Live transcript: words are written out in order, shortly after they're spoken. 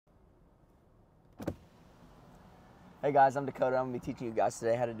Hey guys, I'm Dakota. I'm going to be teaching you guys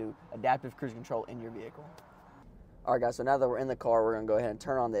today how to do adaptive cruise control in your vehicle. Alright guys, so now that we're in the car, we're going to go ahead and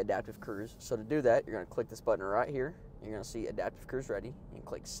turn on the adaptive cruise. So to do that, you're going to click this button right here. You're going to see adaptive cruise ready. You can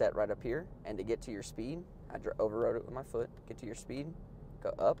click set right up here, and to get to your speed, I overrode it with my foot. Get to your speed,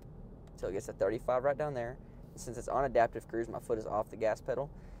 go up until it gets to 35 right down there. And since it's on adaptive cruise, my foot is off the gas pedal,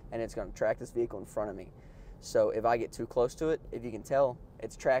 and it's going to track this vehicle in front of me. So if I get too close to it, if you can tell,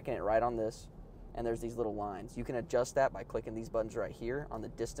 it's tracking it right on this. And there's these little lines. You can adjust that by clicking these buttons right here on the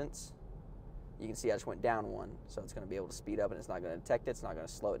distance. You can see I just went down one, so it's going to be able to speed up and it's not going to detect it. It's not going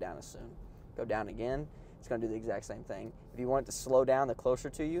to slow it down as soon. Go down again, it's going to do the exact same thing. If you want it to slow down the closer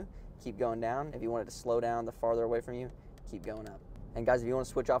to you, keep going down. If you want it to slow down the farther away from you, keep going up. And guys, if you want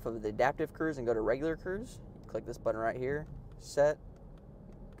to switch off of the adaptive cruise and go to regular cruise, click this button right here, set,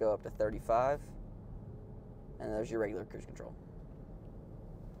 go up to 35, and there's your regular cruise control.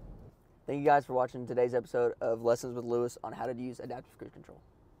 Thank you guys for watching today's episode of Lessons with Lewis on how to use adaptive cruise control.